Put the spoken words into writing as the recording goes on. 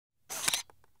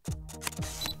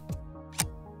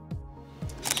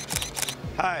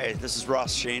Hi, this is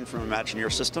Shain from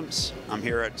Imagineer Systems. I'm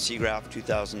here at SIGGRAPH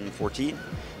 2014,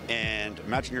 and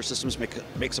Imagineer Systems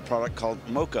makes a product called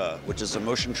Mocha, which is a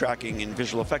motion tracking and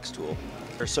visual effects tool.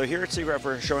 So here at SIGGRAPH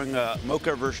we're showing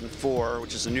Mocha version 4,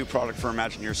 which is a new product for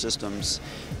Imagineer Systems.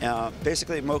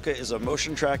 Basically, Mocha is a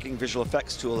motion tracking visual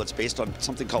effects tool that's based on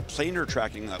something called planar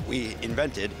tracking that we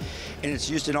invented, and it's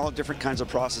used in all different kinds of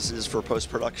processes for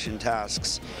post-production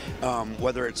tasks,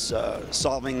 whether it's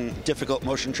solving difficult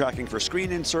motion tracking for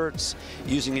screen inserts,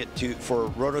 using it for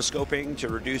rotoscoping to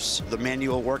reduce the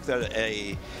manual work that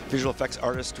a visual effects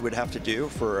artist would have to do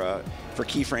for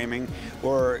keyframing,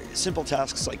 or simple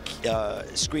tasks like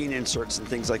screen inserts and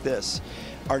things like this.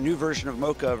 Our new version of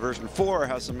Mocha, version 4,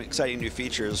 has some exciting new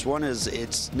features. One is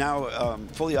it's now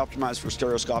fully optimized for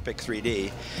stereoscopic 3D,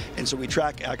 and so we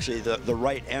track actually the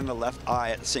right and the left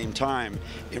eye at the same time,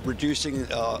 reducing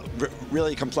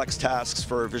really complex tasks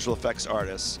for visual effects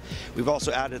artists. We've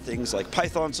also added things like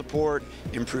Python support,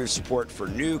 improved support for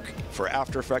Nuke, for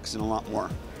After Effects, and a lot more.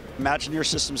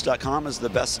 ImagineerSystems.com is the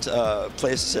best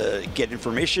place to get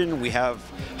information. We have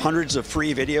hundreds of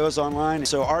free videos online,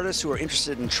 so artists who are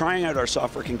interested in trying out our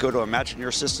software can go to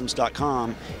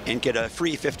ImagineerSystems.com and get a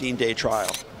free 15-day trial.